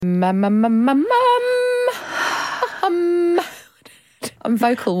I'm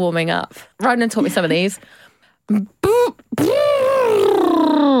vocal warming up. Ronan taught me some of these. Are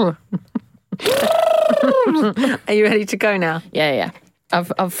you ready to go now? Yeah.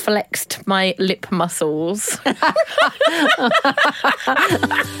 I've flexed my lip muscles.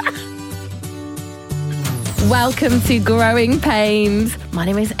 Welcome to Growing Pains. My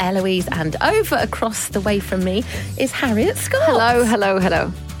name is Eloise, and over across the way from me is Harriet Scott. Hello.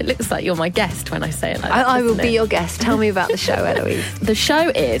 It looks like you're my guest when I say it like that. I will be your guest. Tell me about the show, Eloise. The show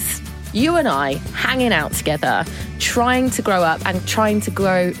is you and I hanging out together, trying to grow up and trying to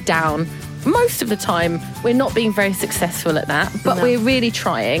grow down. Most of the time, we're not being very successful at that, but we're really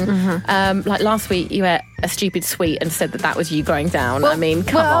trying. Mm-hmm. Like last week, you ate a stupid sweet and said that was you growing down. Well, I mean,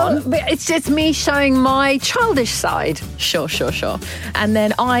 come on. It's just me showing my childish side. Sure. And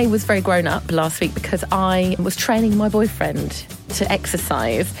then I was very grown up last week because I was training my boyfriend to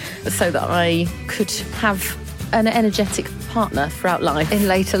exercise so that I could have an energetic partner throughout life. In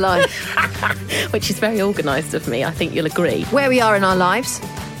later life. Which is very organised of me, I think you'll agree. Where we are in our lives.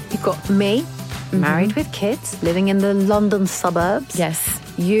 You've got me, married with kids, living in the London suburbs. Yes.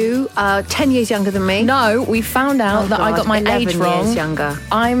 You are 10 years younger than me. No, we found out that I got my age wrong. 11 years younger.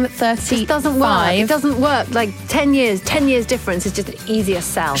 I'm 35. This doesn't work. It doesn't work. Like 10 years difference is just an easier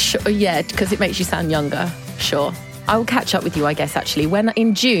sell. Sure, yeah, because it makes you sound younger. Sure. I will catch up with you, I guess, actually.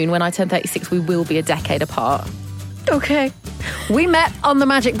 In June, when I turn 36, we will be a decade apart. Okay. We met on the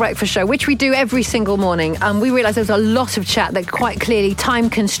Magic Breakfast Show, which we do every single morning. We realised there was a lot of chat that quite clearly time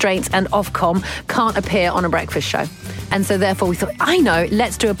constraints and Ofcom can't appear on a breakfast show. And so therefore we thought,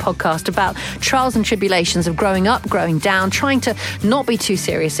 let's do a podcast about trials and tribulations of growing up, growing down, trying to not be too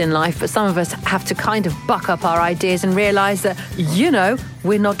serious in life. But some of us have to kind of buck up our ideas and realise that,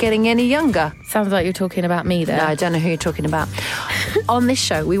 we're not getting any younger. Sounds like you're talking about me there. No, I don't know who you're talking about. On this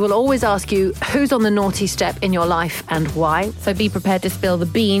show, we will always ask you who's on the naughty step in your life and why. So be prepared to spill the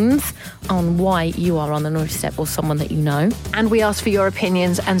beans on why you are on the naughty step or someone that you know. And we ask for your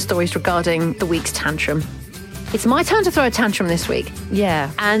opinions and stories regarding the week's tantrum. It's my turn to throw a tantrum this week. Yeah.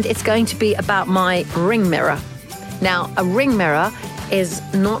 And it's going to be about my ring mirror. Now, a ring mirror is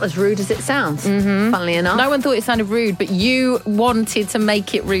not as rude as it sounds, funnily enough. No one thought it sounded rude, but you wanted to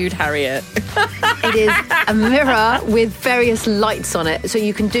make it rude, Harriet. It is a mirror with various lights on it, so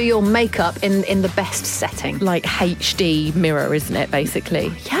you can do your makeup in the best setting. Like HD mirror, isn't it,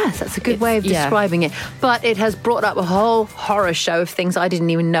 basically? Yes, that's a good way of describing it. But it has brought up a whole horror show of things I didn't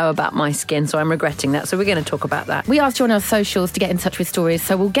even know about my skin, so I'm regretting that. So we're going to talk about that. We asked you on our socials to get in touch with stories,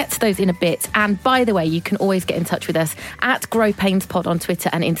 so we'll get to those in a bit. And by the way, you can always get in touch with us at GrowPainsPod on Twitter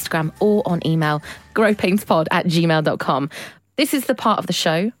and Instagram, or on email, growpainspod@gmail.com. This is the part of the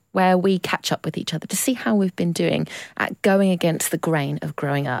show where we catch up with each other to see how we've been doing at going against the grain of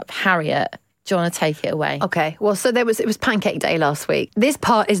growing up. Harriet, do you want to take it away? Okay, well, so it was Pancake Day last week. This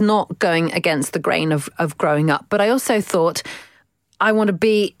part is not going against the grain of growing up, but I also thought I want to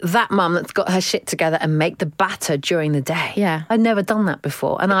be that mum that's got her shit together and make the batter during the day. Yeah. I'd never done that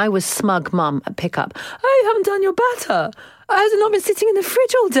before, and I was smug mum at pickup. Oh, you haven't done your batter? Has it not been sitting in the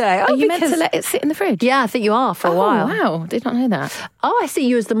fridge all day? Are you meant to let it sit in the fridge? Yeah, I think you are for a while. Oh, wow. Did not know that. Oh, I see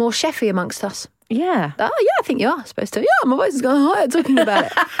you as the more chefy amongst us. Yeah. Oh, yeah, I think you are supposed to. Yeah, my voice is going higher talking about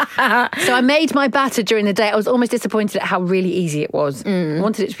it. So I made my batter during the day. I was almost disappointed at how really easy it was. I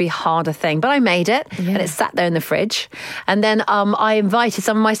wanted it to be a harder thing, but I made it, and it sat there in the fridge. And then I invited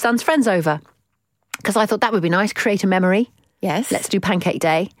some of my son's friends over because I thought that would be nice, create a memory. Yes. Let's do Pancake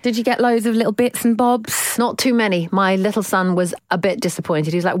Day. Did you get loads of little bits and bobs? Not too many. My little son was a bit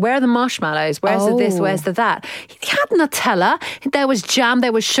disappointed. He was like, where are the marshmallows? Where's the this? Where's the that? He had Nutella. There was jam.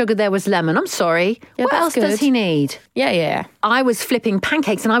 There was sugar. There was lemon. I'm sorry. Yeah, what else does he need? Yeah. I was flipping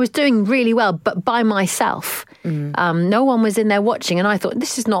pancakes and I was doing really well, but by myself. No one was in there watching, and I thought,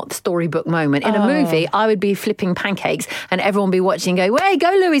 this is not the storybook moment. In a movie, I would be flipping pancakes and everyone would be watching and go, hey, go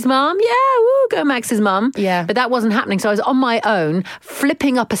Louis' mum. Yeah, woo, go Max's mum. Yeah. But that wasn't happening. So I was on my own,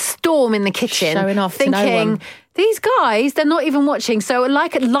 flipping up a storm in the kitchen. Showing off thinking, to no one. These guys, they're not even watching. So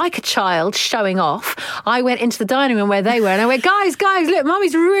like a child showing off, I went into the dining room where they were and I went, guys, look,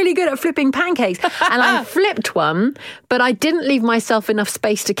 Mummy's really good at flipping pancakes. And I flipped one, but I didn't leave myself enough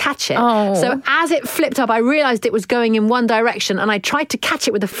space to catch it. Oh. So as it flipped up, I realised it was going in one direction and I tried to catch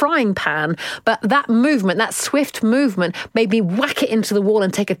it with a frying pan. But that movement, that swift movement, made me whack it into the wall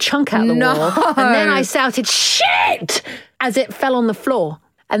and take a chunk out of the wall. And then I shouted, shit, as it fell on the floor.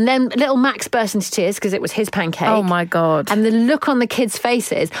 And then little Max burst into tears because it was his pancake. Oh my God. And the look on the kids'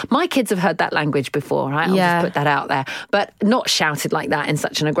 faces. My kids have heard that language before, right? I'll just put that out there. But not shouted like that in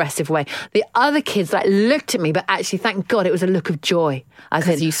such an aggressive way. The other kids looked at me, but actually, thank God, it was a look of joy.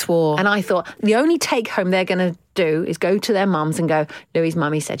 Because you swore. And I thought, the only take home they're going to do is go to their mums and go, Louie's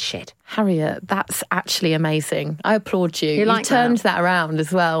mummy said shit. Harriet, that's actually amazing. I applaud you. You turned that around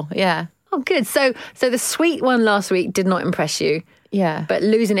as well. Yeah. Oh, good. So the sweet one last week did not impress you. Yeah. But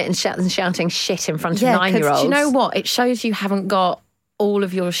losing it and shouting shit in front of 9-year-olds. Do you know what? It shows you haven't got all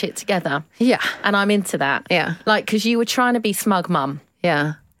of your shit together. Yeah. And I'm into that. Yeah. Like, because you were trying to be smug mum.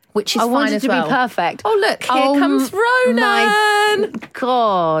 Yeah. Which is I fine wanted as to well. be perfect. Oh, look, here comes Ronan. My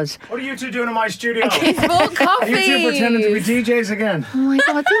God. What are you two doing in my studio? He's bought coffee. Are you two pretending to be DJs again? Oh, my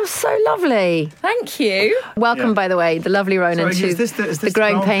God. You're so lovely. Thank you. Welcome, by the way, the lovely Ronan, Sorry, to is this the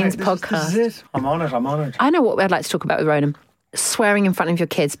Growing Pains This podcast. is it. I'm honoured. I know what I'd like to talk about with Ronan. Swearing in front of your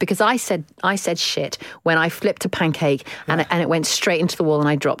kids, because I said shit when I flipped a pancake and it went straight into the wall and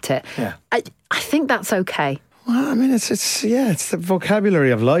I dropped it. Yeah. I think that's okay. Well, I mean, it's the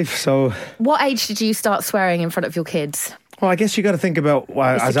vocabulary of life. So, What age did you start swearing in front of your kids? well, I guess you got to think about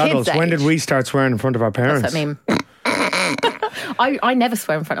as the kids' adults. When age. did we start swearing in front of our parents? That's what I mean. I never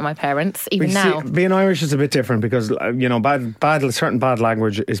swear in front of my parents, even now. Being Irish is a bit different because certain bad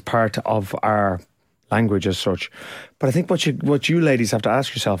language is part of our language as such. But I think what you ladies have to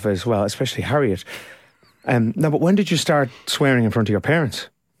ask yourself is, well, especially Harriet, but when did you start swearing in front of your parents?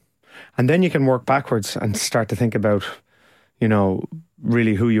 And then you can work backwards and start to think about,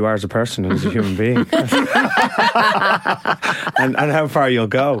 really who you are as a person and as a human being. and how far you'll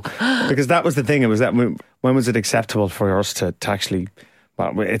go. Because that was the thing. It was that when was it acceptable for us to actually...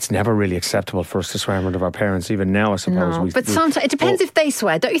 Well, it's never really acceptable for us to swear in front of our parents. Even now, I suppose. No, but sometimes it depends if they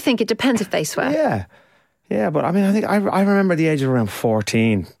swear. Don't you think it depends if they swear? Yeah. But I mean, I think I remember the age of around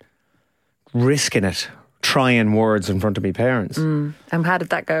 14, risking it, trying words in front of my parents. And how did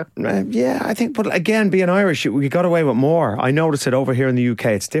that go? I think. But again, being Irish, we got away with more. I noticed it over here in the UK.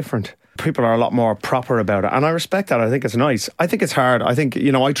 It's different. People are a lot more proper about it, and I respect that. I think it's nice. I think it's hard. I think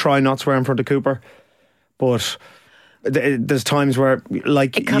I try not to swear in front of Cooper, but there's times where,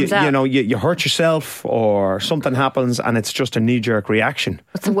 like, you hurt yourself or something happens and it's just a knee-jerk reaction.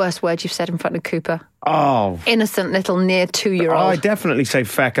 What's the worst word you've said in front of Cooper? Oh. Innocent little near 2-year-old. I definitely say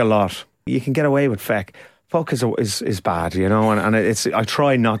feck a lot. You can get away with feck. Fuck is bad, and I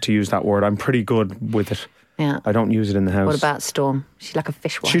try not to use that word. I'm pretty good with it. Yeah. I don't use it in the house. What about Storm? She's like a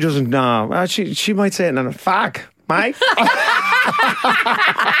fishwife. She doesn't know. She might say it in a fuck, mate.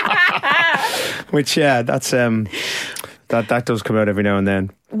 Which, that's that does come out every now and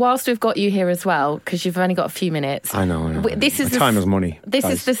then. Whilst we've got you here as well, because you've only got a few minutes. I know. Time is money. This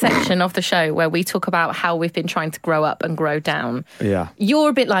is the section of the show where we talk about how we've been trying to grow up and grow down. Yeah. You're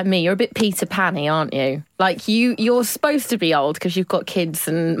a bit like me. You're a bit Peter Pan-y, aren't you? Like you're supposed to be old because you've got kids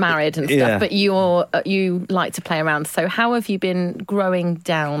and married and stuff, but you like to play around. So how have you been growing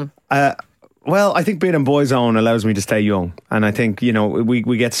down? Well, I think being in Boys Own allows me to stay young. And I think,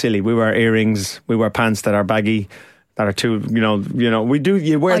 we get silly. We wear earrings. We wear pants that are baggy. That are too, we do.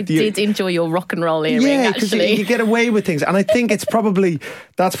 You wear. I did enjoy your rock and roll earring. Yeah, because you get away with things, and I think that's probably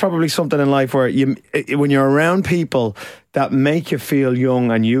something in life where when you're around people that make you feel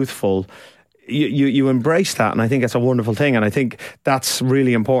young and youthful, you embrace that, and I think it's a wonderful thing, and I think that's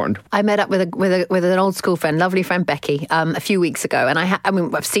really important. I met up with an old school friend, lovely friend Becky, a few weeks ago, and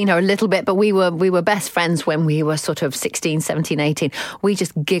I've seen her a little bit, but we were best friends when we were sort of 16, 17, 18. We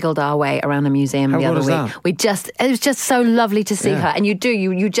just giggled our way around the museum the other week. It was just so lovely to see her, and you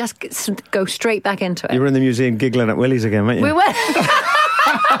just go straight back into it. You were in the museum giggling at Willie's again, weren't you? We were. What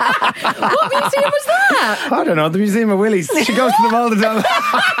museum was that? I don't know, the Museum of Willie's. She goes to them all the time.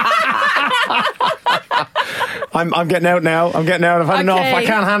 I'm getting out now. I've had enough. I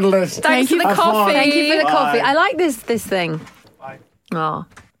can't handle this. Thanks for the coffee. Thank you for the coffee. Bye. I like this thing. Bye. Oh.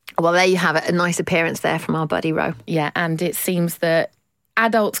 Well, there you have it. A nice appearance there from our buddy Ro. Yeah, and it seems that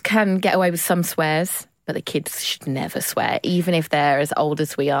adults can get away with some swears, but the kids should never swear, even if they're as old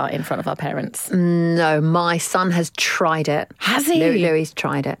as we are in front of our parents. No, my son has tried it. Has he? Louis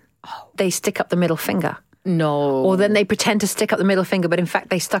tried it. Oh. They stick up the middle finger. No. Or then they pretend to stick up the middle finger, but in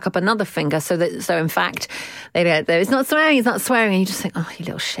fact they stuck up another finger. So in fact, it's not swearing, and you just think, oh, you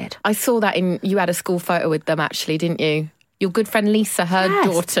little shit. I saw that you had a school photo with them, actually, didn't you? Your good friend Lisa, her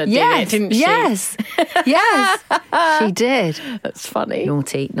daughter did it, didn't she? Yes, she did. That's funny.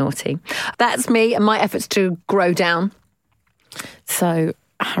 Naughty. That's me and my efforts to grow down. So,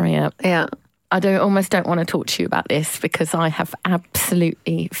 Harriet. Yeah. I almost don't want to talk to you about this because I have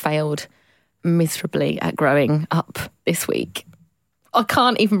absolutely failed miserably at growing up this week. I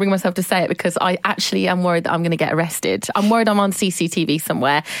can't even bring myself to say it because I actually am worried that I'm going to get arrested. I'm worried I'm on CCTV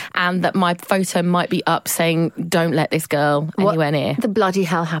somewhere and that my photo might be up saying, don't let this girl anywhere near. The bloody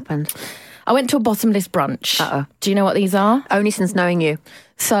hell happened? I went to a bottomless brunch. Uh-oh. Do you know what these are? Only since knowing you.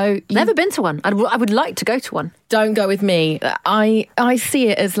 So Never been to one. I would like to go to one. Don't go with me. I see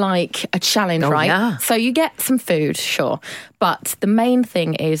it as like a challenge, right? Yeah. So you get some food, sure. But the main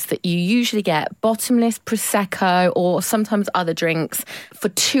thing is that you usually get bottomless Prosecco or sometimes other drinks for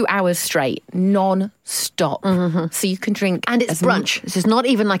 2 hours straight, non-stop. So you can drink. And it's brunch. This is not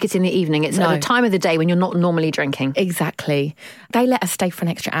even like it's in the evening. It's at a time of the day when you're not normally drinking. Exactly. They let us stay for an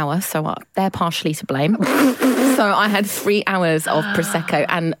extra hour, so they're partially to blame. So I had 3 hours of Prosecco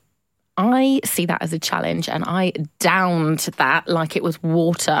and I see that as a challenge and I downed that like it was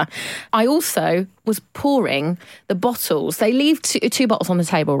water. I also was pouring the bottles. They leave two bottles on the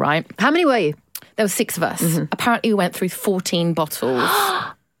table, right? How many were you? There were 6 of us. Apparently we went through 14 bottles.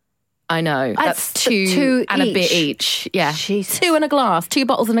 I know. That's two and a bit each. Yeah. Jesus. 2 and a glass, 2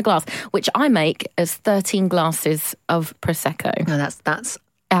 bottles and a glass, which I make as 13 glasses of Prosecco. No, that's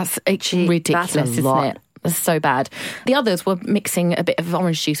ridiculous, that's a isn't lot. it? That's so bad. The others were mixing a bit of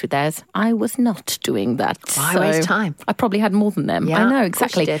orange juice with theirs. I was not doing that. Why waste time? I probably had more than them. Yeah, I know, of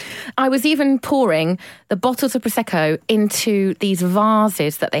course you exactly. did. I was even pouring the bottles of Prosecco into these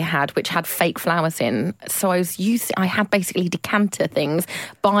vases that they had, which had fake flowers in. So I had basically decanter things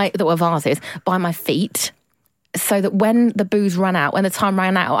that were vases by my feet. So that when the booze ran out, when the time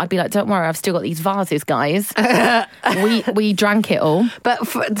ran out, I'd be like, don't worry, I've still got these vases, guys. we drank it all. But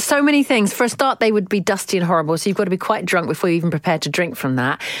for so many things. For a start, they would be dusty and horrible, so you've got to be quite drunk before you're even prepared to drink from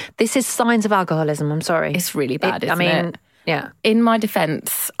that. This is signs of alcoholism, I'm sorry. It's really bad, isn't it? Yeah. In my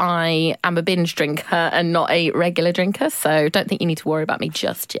defence, I am a binge drinker and not a regular drinker, so don't think you need to worry about me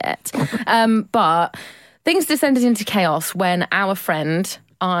just yet. But things descended into chaos when our friend,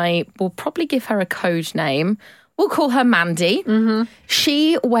 I will probably give her a code name, we'll call her Mandy.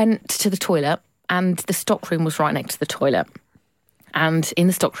 She went to the toilet and the stockroom was right next to the toilet. And in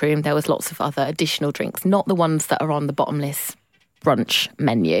the stockroom, there was lots of other additional drinks, not the ones that are on the bottomless brunch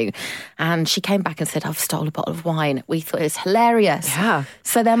menu. And she came back and said, I've stole a bottle of wine. We thought it was hilarious. Yeah.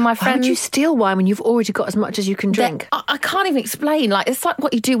 So then my friend... Why would you steal wine when you've already got as much as you can drink? I can't even explain. Like, it's like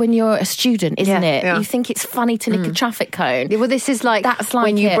what you do when you're a student, isn't it? Yeah. You think it's funny to nick a traffic cone. Yeah, well, this is like, That's like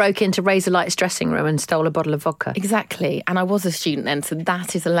when you it. broke into Razorlight's dressing room and stole a bottle of vodka. Exactly. And I was a student then, so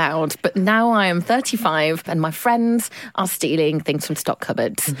that is allowed. But now I am 35 and my friends are stealing things from stock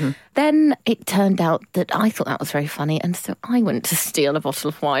cupboards. Then it turned out that I thought that was very funny, and so I went to steal a bottle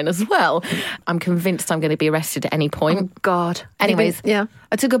of wine as well. I'm convinced I'm going to be arrested at any point. Oh, God. Anyways, Yeah.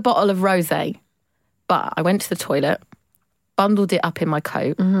 I took a bottle of rosé, but I went to the toilet, bundled it up in my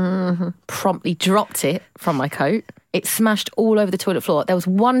coat, promptly dropped it from my coat. It smashed all over the toilet floor. There was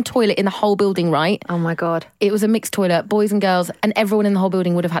one toilet in the whole building, right? Oh, my God. It was a mixed toilet, boys and girls, and everyone in the whole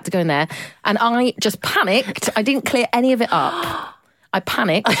building would have had to go in there. And I just panicked. I didn't clear any of it up. I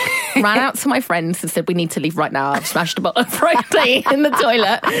panicked, ran out to my friends and said, we need to leave right now. I've smashed a bottle of rosé in the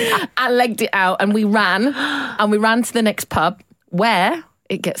toilet and legged it out. And we ran to the next pub where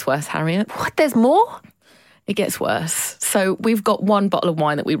it gets worse, Harriet. What? There's more? It gets worse. So we've got one bottle of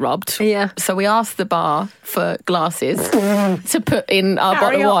wine that we robbed. Yeah. So we asked the bar for glasses to put in our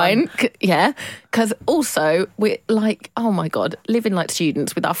bottle of wine. Yeah. Because also we're like, oh my God, living like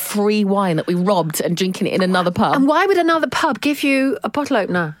students with our free wine that we robbed and drinking it in another pub. And why would another pub give you a bottle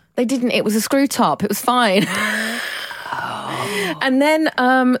opener? They didn't. It was a screw top. It was fine. And then,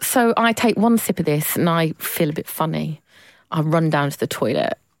 so I take one sip of this and I feel a bit funny. I run down to the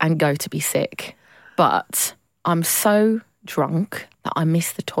toilet and go to be sick. But I'm so drunk that I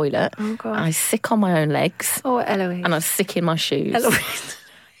miss the toilet. Oh, God. I sick on my own legs. Oh, Eloise. And I was sick in my shoes. Eloise.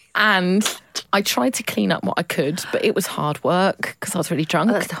 And I tried to clean up what I could, but it was hard work because I was really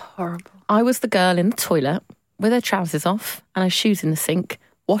drunk. Oh, that's horrible. I was the girl in the toilet with her trousers off and her shoes in the sink,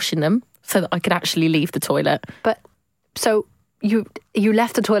 washing them so that I could actually leave the toilet. But, so you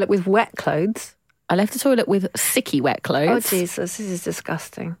left the toilet with wet clothes? I left the toilet with sicky wet clothes. Oh, Jesus, this is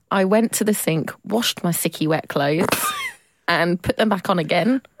disgusting. I went to the sink, washed my sicky wet clothes and put them back on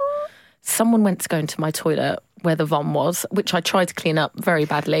again. Someone went to go into my toilet where the vom was, which I tried to clean up very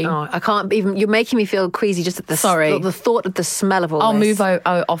badly. Oh, I can't even... You're making me feel queasy just at the thought of the smell of all I'll this. move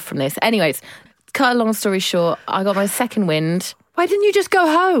off from this. Anyways, cut a long story short, I got my second wind. Why didn't you just go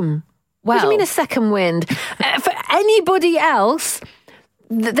home? Well, What do you mean a second wind? For anybody else...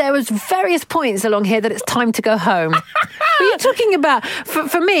 There was various points along here that it's time to go home. What are you talking about?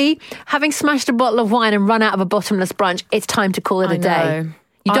 For me, having smashed a bottle of wine and run out of a bottomless brunch, it's time to call it a day.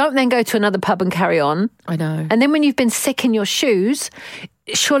 You don't then go to another pub and carry on. I know. And then when you've been sick in your shoes,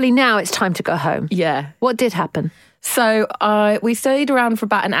 surely now it's time to go home. Yeah. What did happen? So we stayed around for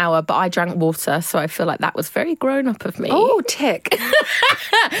about an hour, but I drank water, so I feel like that was very grown up of me. Oh, tick.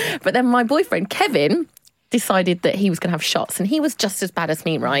 But then my boyfriend, Kevin, decided that he was going to have shots, and he was just as bad as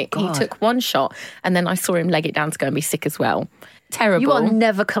me, right? God. He took one shot, and then I saw him leg it down to go and be sick as well. Terrible. You are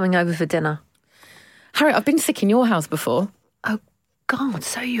never coming over for dinner. Harry, I've been sick in your house before. Oh, God,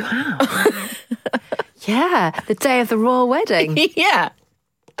 so you have. Yeah, the day of the royal wedding. Yeah.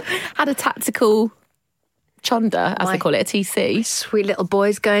 Had a tactical chunda, as they call it, a TC. Sweet little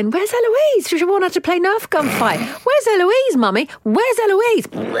boys going, where's Eloise? She won't have to play Nerf gunfight. Where's Eloise, Mummy? Where's Eloise?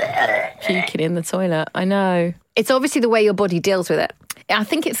 Puking in the toilet, I know. It's obviously the way your body deals with it. I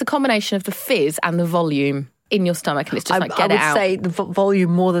think it's a combination of the fizz and the volume in your stomach, and it's just like, get it out. I would say the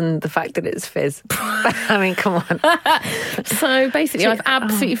volume more than the fact that it's fizz. I mean, come on. So basically, I've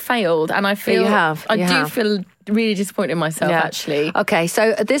absolutely failed, and I feel I do feel really disappointed in myself, actually. Okay,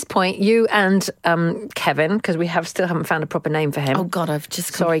 so at this point, you and Kevin, because we still haven't found a proper name for him. Oh God, I've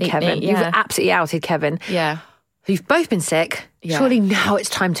just sorry, Kevin. Yeah. You've absolutely outed Kevin. Yeah, you've both been sick. Yeah. Surely now it's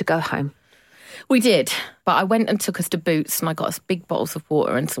time to go home. We did, but I went and took us to Boots, and I got us big bottles of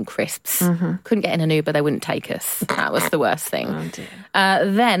water and some crisps. Couldn't get in an Uber, they wouldn't take us. That was the worst thing. Oh, dear.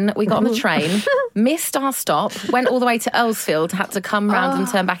 Then we got on the train, missed our stop, went all the way to Earlsfield, had to come round and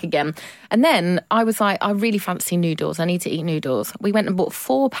turn back again. And then I was like, I really fancy noodles. I need to eat noodles. We went and bought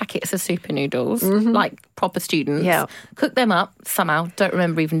 4 packets of super noodles, like proper students. Yeah. Cooked them up somehow. Don't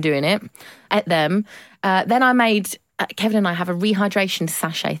remember even doing it. Ate them. Then I made, Kevin and I have a rehydration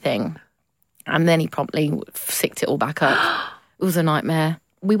sachet thing. And then he promptly sicked it all back up. It was a nightmare.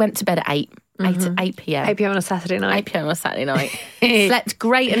 We went to bed at 8 p.m. 8 p.m. on a Saturday night. 8 p.m. on a Saturday night. Slept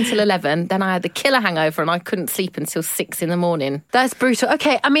great until 11. Then I had the killer hangover and I couldn't sleep until 6 in the morning. That's brutal.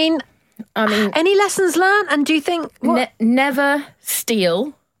 Okay, I mean, any lessons learned? And do you think... never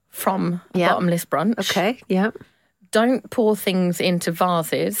steal from a bottomless brunch. Okay, yeah. Don't pour things into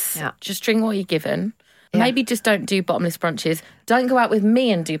vases. Yeah. Just drink what you're given. Yeah. Maybe just don't do bottomless brunches. Don't go out with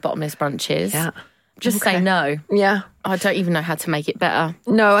me and do bottomless brunches. Yeah. Just say no. Yeah. I don't even know how to make it better.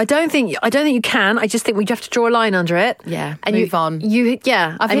 No, I don't think you can. I just think we have to draw a line under it. Yeah, and move on.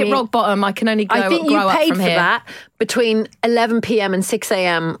 I've hit rock bottom. I can only grow up from here. I think you paid for that between 11 p.m. and 6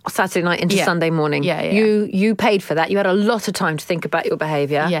 a.m. Saturday night into Sunday morning. Yeah. You paid for that. You had a lot of time to think about your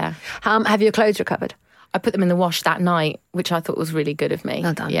behaviour. Yeah. Have your clothes recovered? I put them in the wash that night, which I thought was really good of me.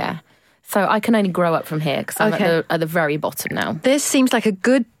 Well done. Yeah. So I can only grow up from here because I'm at the very bottom now. This seems like a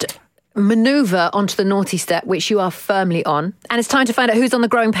good manoeuvre onto the naughty step, which you are firmly on. And it's time to find out who's on the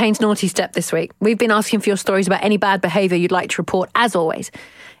Growing Pains naughty step this week. We've been asking for your stories about any bad behaviour you'd like to report, as always.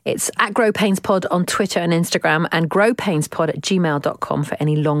 It's at GrowPainsPod on Twitter and Instagram, and growpainspod@gmail.com for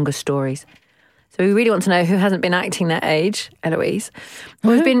any longer stories. So we really want to know who hasn't been acting their age, Eloise.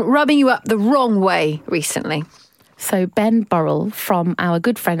 Who's been rubbing you up the wrong way recently. So Ben Burrell from our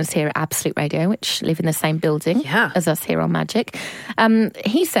good friends here at Absolute Radio, which live in the same building as us here on Magic,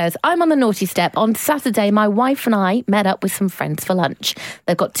 he says, I'm on the naughty step. On Saturday, my wife and I met up with some friends for lunch.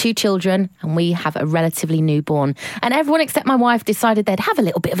 They've got 2 children and we have a relatively newborn. And everyone except my wife decided they'd have a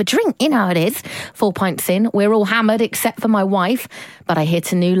little bit of a drink. You know how it is. 4 pints in, we're all hammered except for my wife. But I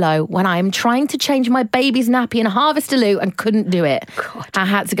hit a new low when I am trying to change my baby's nappy in Harvestaloo and couldn't do it. God. I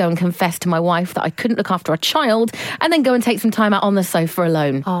had to go and confess to my wife that I couldn't look after a child and then go and take some time out on the sofa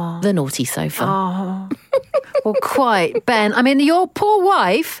alone. Oh. The naughty sofa. Oh. Well, quite, Ben. I mean, your poor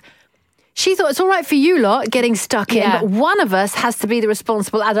wife, she thought it's all right for you lot getting stuck in, but one of us has to be the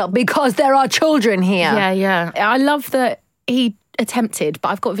responsible adult because there are children here. Yeah. I love that he attempted, but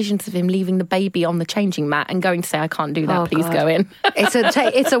I've got visions of him leaving the baby on the changing mat and going to say, I can't do that, please go in.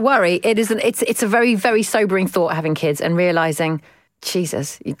 It's a worry. It's a very, very sobering thought having kids and realising,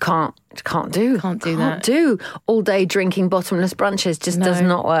 Jesus, you can't do all day drinking bottomless brunches. Just does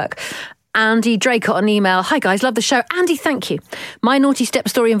not work. Andy Draycott on email. Hi guys, love the show. Andy, thank you. My naughty step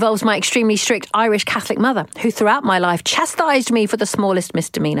story involves my extremely strict Irish Catholic mother, who throughout my life chastised me for the smallest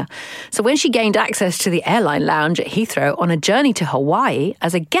misdemeanour. So when she gained access to the airline lounge at Heathrow on a journey to Hawaii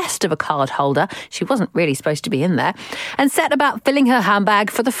as a guest of a card holder, she wasn't really supposed to be in there, and set about filling her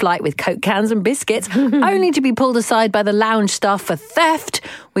handbag for the flight with Coke cans and biscuits, only to be pulled aside by the lounge staff for theft,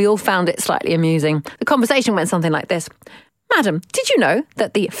 we all found it slightly amusing. The conversation went something like this. Madam, did you know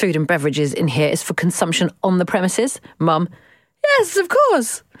that the food and beverages in here is for consumption on the premises? Mum, yes, of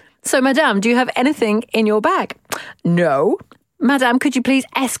course. So, Madame, do you have anything in your bag? No. Madame, could you please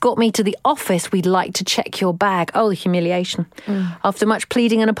escort me to the office? We'd like to check your bag. Oh, the humiliation. After much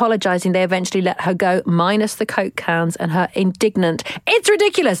pleading and apologising, they eventually let her go, minus the Coke cans, and her indignant, "It's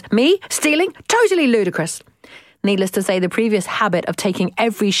ridiculous. Me? Stealing? Totally ludicrous." Needless to say, the previous habit of taking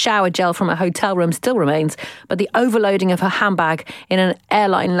every shower gel from a hotel room still remains, but the overloading of her handbag in an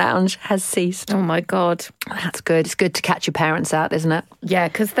airline lounge has ceased. Oh, my God. That's good. It's good to catch your parents out, isn't it? Yeah,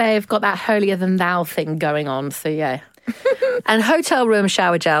 because they've got that holier-than-thou thing going on, so yeah. And hotel room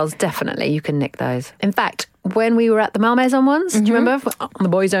shower gels, definitely, you can nick those. In fact, when we were at the Malmaison once, do you remember, on the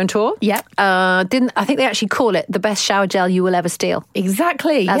Boys' Own tour? Yep. I think they actually call it the best shower gel you will ever steal.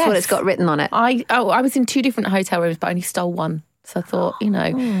 Exactly. That's what it's got written on it. I was in 2 different hotel rooms, but I only stole one. So I thought,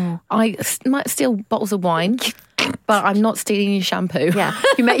 I might steal bottles of wine, but I'm not stealing your shampoo. Yeah,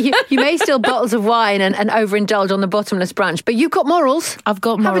 you may steal bottles of wine and overindulge on the bottomless brunch, but you've got morals. I've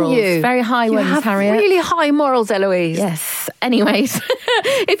got morals. Haven't you? Very high you ones, have Harriet. Really high morals, Eloise. Yes. Anyways,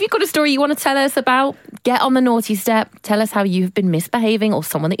 if you've got a story you want to tell us about, get on the naughty step. Tell us how you've been misbehaving or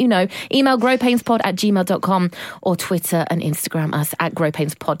someone that you know. Email growpainspod@gmail.com or Twitter and Instagram us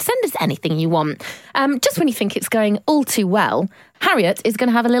 @growpainspod. Send us anything you want. Just when you think it's going all too well, Harriet is going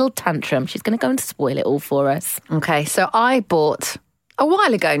to have a little tantrum. She's going to go and spoil it all for us. Okay, so I bought, a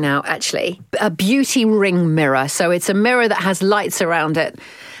while ago now actually, a beauty ring mirror. So it's a mirror that has lights around it.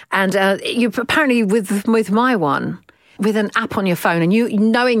 And you apparently with my one, with an app on your phone, and you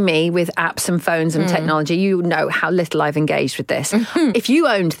knowing me with apps and phones and technology, you know how little I've engaged with this. If you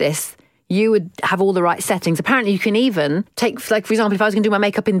owned this, you would have all the right settings. Apparently you can even take, like, for example, if I was going to do my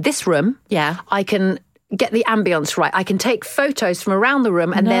makeup in this room, I can get the ambience right. I can take photos from around the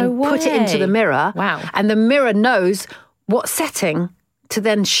room and put it into the mirror. Wow. And the mirror knows what setting to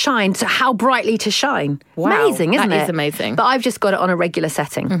then shine, to how brightly to shine. Wow. Amazing, isn't it? That is amazing. But I've just got it on a regular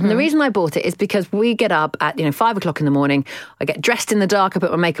setting. And the reason I bought it is because we get up at 5 o'clock in the morning. I get dressed in the dark. I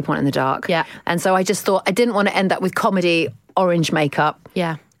put my makeup on in the dark. Yeah. And so I just thought I didn't want to end up with comedy orange makeup.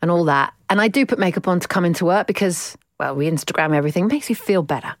 Yeah. And all that. And I do put makeup on to come into work because, well, we Instagram everything. It makes you feel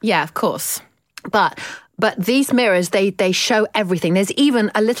better. Yeah, of course. But these mirrors, they show everything. There's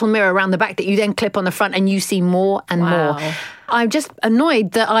even a little mirror around the back that you then clip on the front and you see more and more. I'm just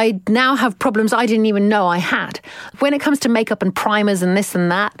annoyed that I now have problems I didn't even know I had. When it comes to makeup and primers and this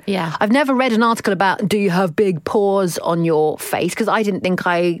and that, I've never read an article about, do you have big pores on your face? Because I didn't think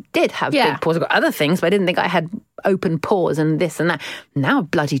I did have big pores. I've got other things, but I didn't think I had open pores and this and that. Now I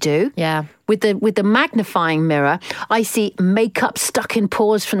bloody do. Yeah. With the magnifying mirror, I see makeup stuck in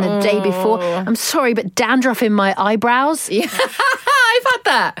pores from the day before. I'm sorry, but dandruff in my eyebrows. Yeah. I've had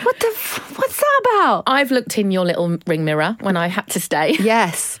that. What's that about? I've looked in your little ring mirror when I had to stay.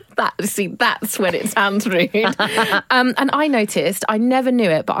 Yes. That's when it sounds rude. And I noticed, I never knew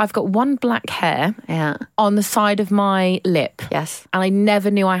it, but I've got one black hair on the side of my lip. Yes. And I never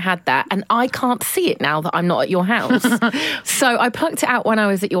knew I had that. And I can't see it now that I'm not at your house. So I plucked it out when I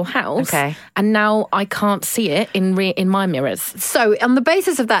was at your house. Okay. And now I can't see it in my mirrors. So on the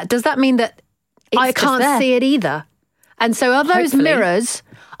basis of that, does that mean that I can't see it either? And so are those mirrors,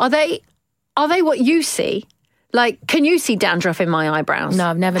 are they what you see? Like, can you see dandruff in my eyebrows? No,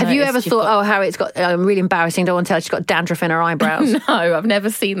 I've never Have you ever noticed. thought, Harriet's got, really embarrassing, don't want to tell her she's got dandruff in her eyebrows? No, I've never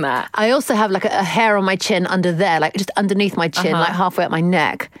seen that. I also have like a hair on my chin under there, like just underneath my chin, like halfway up my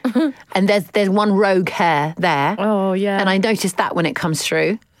neck. And there's one rogue hair there. Oh, yeah. And I noticed that when it comes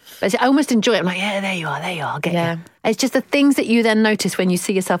through. But I almost enjoy it. I'm like, yeah, there you are, I'll get you. It's just the things that you then notice when you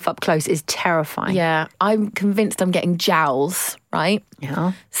see yourself up close is terrifying. Yeah, I'm convinced I'm getting jowls, right?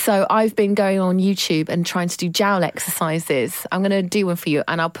 Yeah. So I've been going on YouTube and trying to do jowl exercises. I'm going to do one for you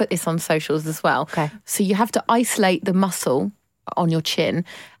and I'll put this on socials as well. Okay. So you have to isolate the muscle on your chin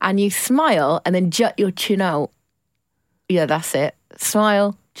and you smile and then jut your chin out. Yeah, that's it.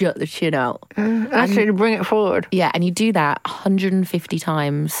 Smile, jut the chin out. Actually, bring it forward. Yeah, and you do that 150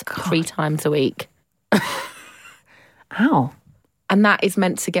 times, 3 times a week. Ow. And that is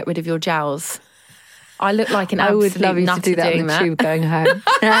meant to get rid of your jowls. I look like an I absolute would love you to nutter do that doing on the tube going home.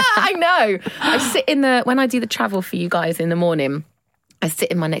 I know. I sit when I do the travel for you guys in the morning, I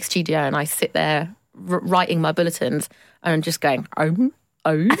sit in my next studio and I sit there writing my bulletins and I'm just going, oh.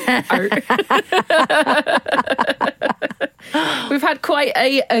 We've had quite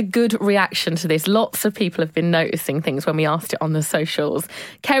a good reaction to this. Lots of people have been noticing things when we asked it on the socials.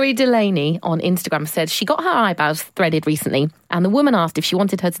 Kerry Delaney on Instagram said she got her eyebrows threaded recently and the woman asked if she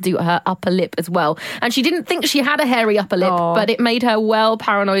wanted her to do her upper lip as well. And she didn't think she had a hairy upper lip, but it made her well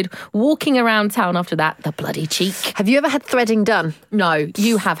paranoid walking around town after that. The bloody cheek. Have you ever had threading done? No,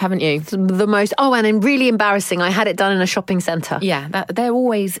 you have, haven't you? The most, and really embarrassing. I had it done in a shopping centre. Yeah, they're they're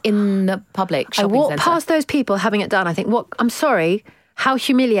always in the public I shopping walk centre. past those people having it done. I think, what? I'm sorry. How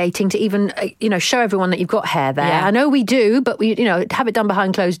humiliating to even, show everyone that you've got hair there. Yeah. I know we do, but we, have it done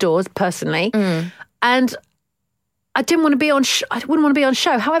behind closed doors personally. And I didn't want to be on. I wouldn't want to be on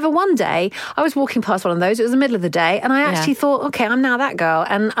show. However, one day I was walking past one of those. It was the middle of the day, and I actually thought, okay, I'm now that girl,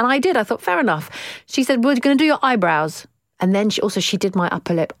 and I did. I thought, fair enough. She said, "Well, you're going to do your eyebrows," and then she did my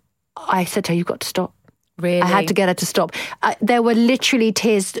upper lip. I said to her, "You've got to stop." Really? I had to get her to stop. There were literally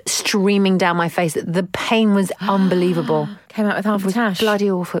tears streaming down my face. The pain was unbelievable. Came out with half a tash. Bloody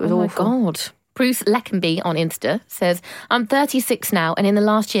awful. It was awful. Oh, my God. Bruce Leckenby on Insta says, I'm 36 now, and in the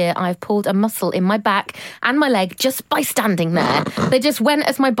last year, I've pulled a muscle in my back and my leg just by standing there. They just went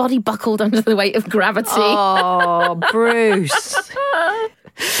as my body buckled under the weight of gravity. Oh, Bruce.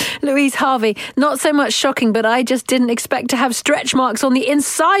 Louise Harvey, not so much shocking, but I just didn't expect to have stretch marks on the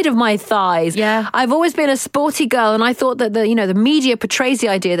inside of my thighs. Yeah. I've always been a sporty girl, and I thought that the media portrays the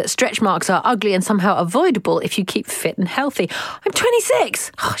idea that stretch marks are ugly and somehow avoidable if you keep fit and healthy. I'm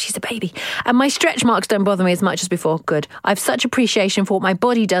 26. Oh, she's a baby. And my stretch marks don't bother me as much as before. Good. I have such appreciation for what my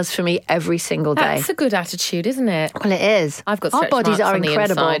body does for me every single day. That's a good attitude, isn't it? Well, it is. I've got Our stretch bodies marks are on the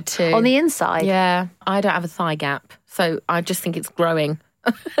incredible. inside too. On the inside? Yeah. I don't have a thigh gap, so I just think it's growing.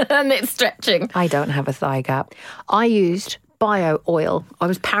 And it's stretching. I don't have a thigh gap. I used bio oil. I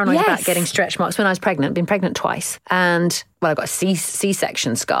was paranoid about getting stretch marks when I was pregnant. Been pregnant twice. And, I got a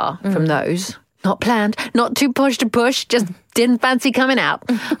C-section scar from those. Not planned. Not too push to push. Just didn't fancy coming out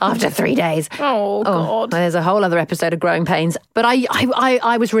after 3 days. Oh, God. There's a whole other episode of growing pains. But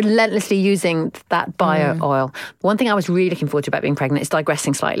I was relentlessly using that bio oil. One thing I was really looking forward to about being pregnant is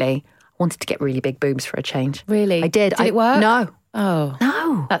digressing slightly. I wanted to get really big boobs for a change. Really? I did. Did it work? No. Oh.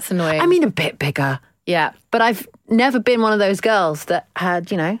 No. That's annoying. I mean, a bit bigger. Yeah. But I've never been one of those girls that had,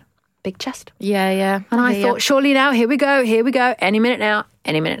 big chest. Yeah. And I thought, surely now, here we go. Any minute now.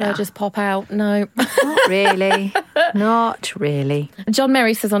 They'll just pop out. No. Not really. Not really. John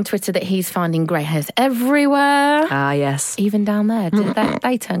Merry says on Twitter that he's finding grey hairs everywhere. Ah, yes. Even down there.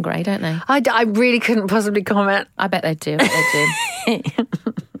 They turn grey, don't they? I really couldn't possibly comment. I bet they do. They do.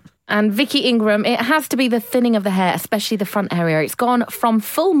 And Vicky Ingram, it has to be the thinning of the hair, especially the front area. It's gone from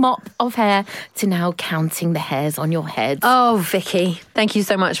full mop of hair to now counting the hairs on your head. Oh, Vicky, thank you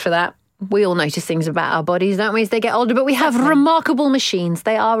so much for that. We all notice things about our bodies, don't we, as they get older? But we have remarkable machines.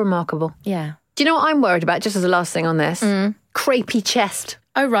 They are remarkable. Yeah. Do you know what I'm worried about, just as a last thing on this? Crepey chest.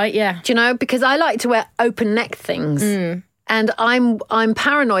 Oh, right, yeah. Do you know? Because I like to wear open neck things. And I'm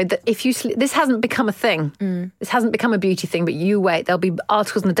paranoid that if you sleep, this hasn't become a thing. This hasn't become a beauty thing, but you wait. There'll be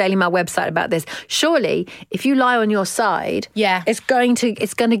articles on the Daily Mail website about this. Surely, if you lie on your side, it's going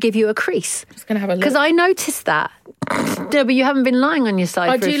to give you a crease. It's going to have a look. Because I noticed that. No, but you haven't been lying on your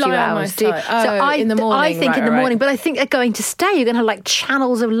side for a few hours. Do you? In the morning. I think in the morning, but I think they're going to stay. You're going to have like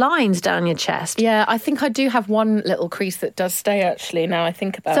channels of lines down your chest. Yeah, I think I do have one little crease that does stay, actually, now I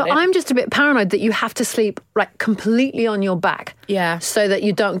think about it. So I'm just a bit paranoid that you have to sleep like completely on your back. Yeah. So that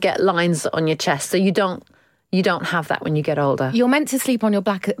you don't get lines on your chest. So you don't have that when you get older. You're meant to sleep on your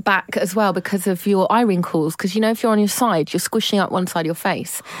back as well because of your eye wrinkles. Because, if you're on your side, you're squishing up one side of your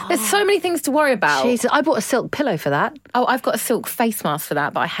face. There's so many things to worry about. Jesus, I bought a silk pillow for that. Oh, I've got a silk face mask for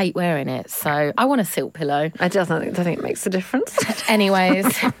that, but I hate wearing it. So I want a silk pillow. I don't think it makes a difference.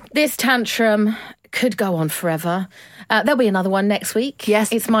 Anyways, this tantrum could go on forever. There'll be another one next week.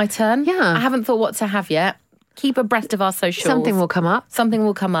 Yes. It's my turn. Yeah. I haven't thought what to have yet. Keep abreast of our socials. Something will come up. Something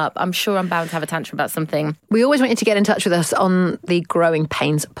will come up. I'm sure I'm bound to have a tantrum about something. We always want you to get in touch with us on the Growing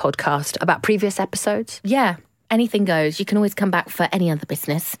Pains podcast about previous episodes. Yeah, anything goes. You can always come back for any other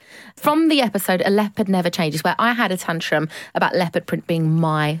business. From the episode, A Leopard Never Changes, where I had a tantrum about leopard print being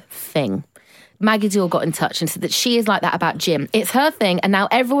my thing. Maggie Dior got in touch and said that she is like that about gin. It's her thing, and now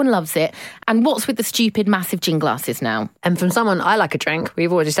everyone loves it. And what's with the stupid, massive gin glasses now? And from someone, I like a drink.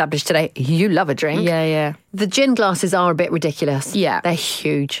 We've already established today, you love a drink. Yeah. The gin glasses are a bit ridiculous. Yeah. They're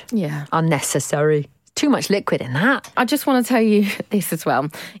huge. Yeah. Unnecessary. Too much liquid in that. I just want to tell you this as well.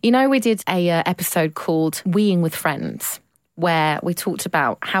 We did a episode called Weeing with Friends, where we talked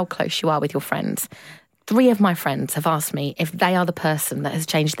about how close you are with your friends. 3 of my friends have asked me if they are the person that has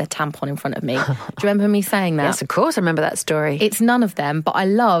changed their tampon in front of me. Do you remember me saying that? Yes, of course, I remember that story. It's none of them, but I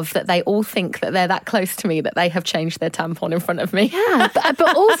love that they all think that they're that close to me that they have changed their tampon in front of me. Yeah,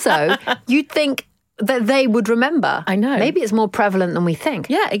 but also, you'd think that they would remember. I know. Maybe it's more prevalent than we think.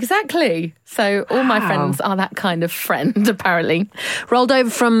 Yeah, exactly. So all my friends are that kind of friend, apparently. Rolled over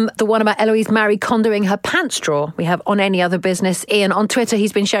from the one about Eloise Marie Kondoing her pants drawer. We have On Any Other Business. Ian, on Twitter,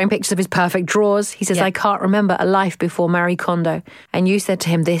 he's been sharing pictures of his perfect drawers. He says, I can't remember a life before Marie Kondo. And you said to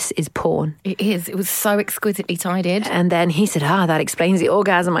him, this is porn. It is. It was so exquisitely tidied. And then he said, that explains the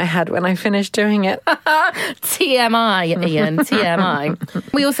orgasm I had when I finished doing it. TMI, Ian,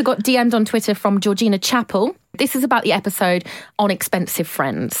 TMI. We also got DM'd on Twitter from Georgina Chappell. This is about the episode on expensive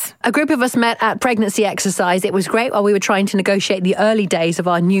friends. A group of us met at pregnancy exercise. It was great while we were trying to negotiate the early days of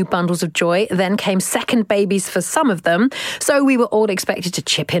our new bundles of joy. Then came second babies for some of them. So we were all expected to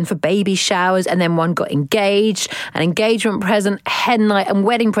chip in for baby showers, and then one got engaged, an engagement present, hen night and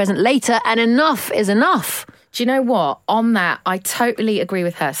wedding present later, and enough is enough. Do you know what? On that, I totally agree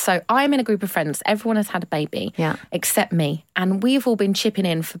with her. So I'm in a group of friends. Everyone has had a baby, except me. And we've all been chipping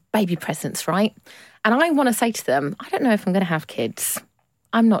in for baby presents, right? And I want to say to them, I don't know if I'm going to have kids.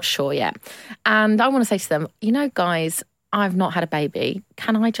 I'm not sure yet. And I want to say to them, you know, guys, I've not had a baby.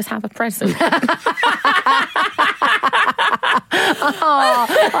 Can I just have a present? I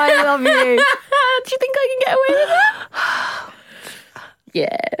love you. Do you think I can get away with that?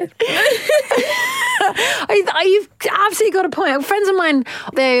 Yeah. You've absolutely got a point. Friends of mine,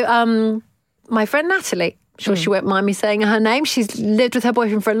 my friend Natalie, sure she won't mind me saying her name. She's lived with her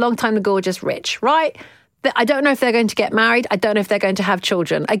boyfriend for a long time, the gorgeous Rich, right? I don't know if they're going to get married. I don't know if they're going to have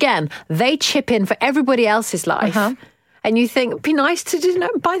children. Again, they chip in for everybody else's life. And you think, it'd be nice to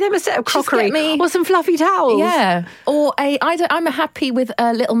buy them a set of crockery or some fluffy towels. Yeah. Or I'm happy with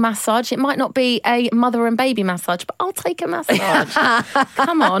a little massage. It might not be a mother and baby massage, but I'll take a massage.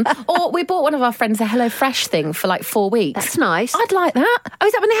 Come on. Or we bought one of our friends a HelloFresh thing for like 4 weeks. That's nice. I'd like that. Oh,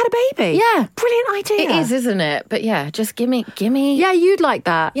 is that when they had a baby? Yeah. Brilliant idea. It is, isn't it? But yeah, just gimme. Yeah, you'd like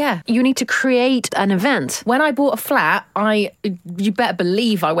that. Yeah. You need to create an event. When I bought a flat, you better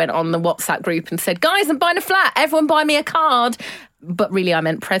believe I went on the WhatsApp group and said, guys, I'm buying a flat. Everyone buy me a card. But really I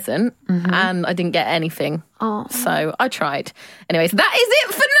meant present, and I didn't get anything. So I tried. Anyways, that is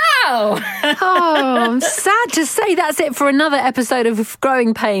it for now. I'm sad to say that's it for another episode of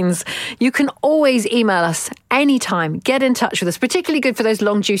Growing Pains. You can always email us anytime. Get in touch with us. Particularly good for those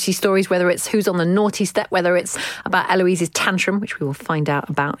long, juicy stories, whether it's who's on the naughty step, whether it's about Eloise's tantrum, which we will find out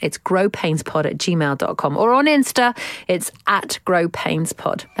about. It's growpainspod@gmail.com. Or on Insta, it's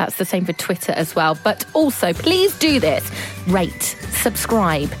 @growpainspod. That's the same for Twitter as well. But also, please do this. Rate,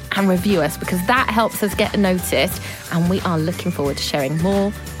 subscribe and review us, because that helps us get noticed, and we are looking forward to sharing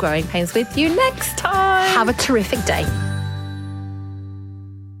more Growing Pains with you next time. Have a terrific day.